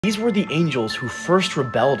These were the angels who first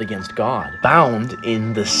rebelled against God, bound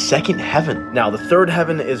in the second heaven. Now, the third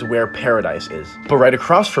heaven is where paradise is, but right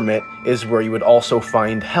across from it is where you would also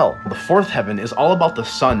find hell. The fourth heaven is all about the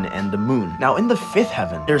sun and the moon. Now, in the fifth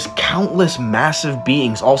heaven, there's countless massive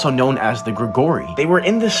beings, also known as the Grigori. They were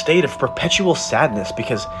in this state of perpetual sadness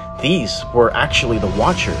because these were actually the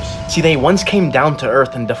Watchers. See, they once came down to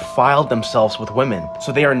earth and defiled themselves with women,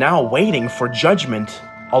 so they are now waiting for judgment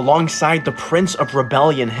alongside the Prince of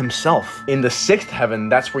Rebellion himself. In the sixth heaven,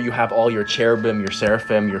 that's where you have all your cherubim, your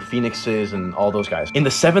seraphim, your phoenixes, and all those guys. In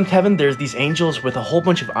the seventh heaven, there's these angels with a whole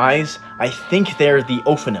bunch of eyes. I think they're the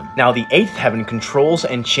Ophanim. Now, the eighth heaven controls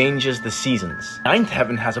and changes the seasons. Ninth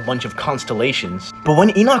heaven has a bunch of constellations. But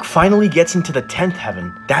when Enoch finally gets into the 10th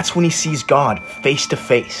heaven, that's when he sees God face to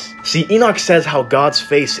face. See, Enoch says how God's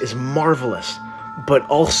face is marvelous, but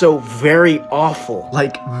also very awful.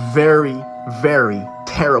 Like, very, very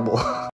terrible.